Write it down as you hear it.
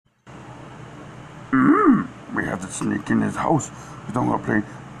We have to sneak in his house. We don't want to play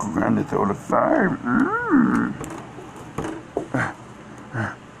Grand Theft Auto 5.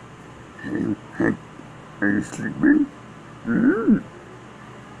 Hey, are you sleeping?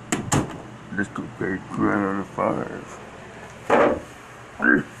 Let's go play Grand Theft Auto 5.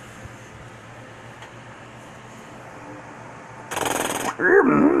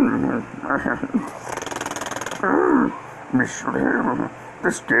 Mr.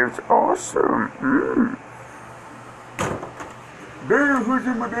 This game's awesome. Damn, who's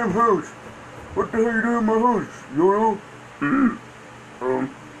in my damn house? What the hell you doing in my house, Yoda?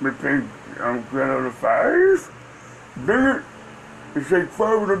 We playing Grand Theft 5? Dang it! It's like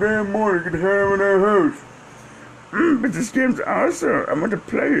 5 in the damn morning. Get the hell out of that house. But this game's awesome. I want to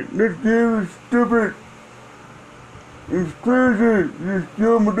play it. This game is stupid. It's crazy. You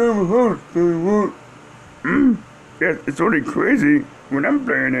steal my damn house. Yeah, it's only crazy when I'm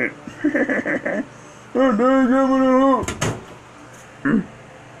playing it. Oh, damn,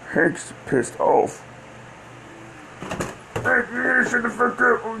 Hank's pissed off. Hey, yeah, shut the fuck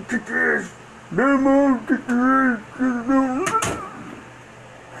up. I'll kick your ass. Damn, I'll kick your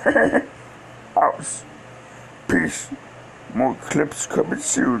ass. Ouch. Peace. More clips coming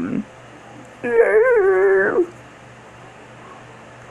soon. Yeah.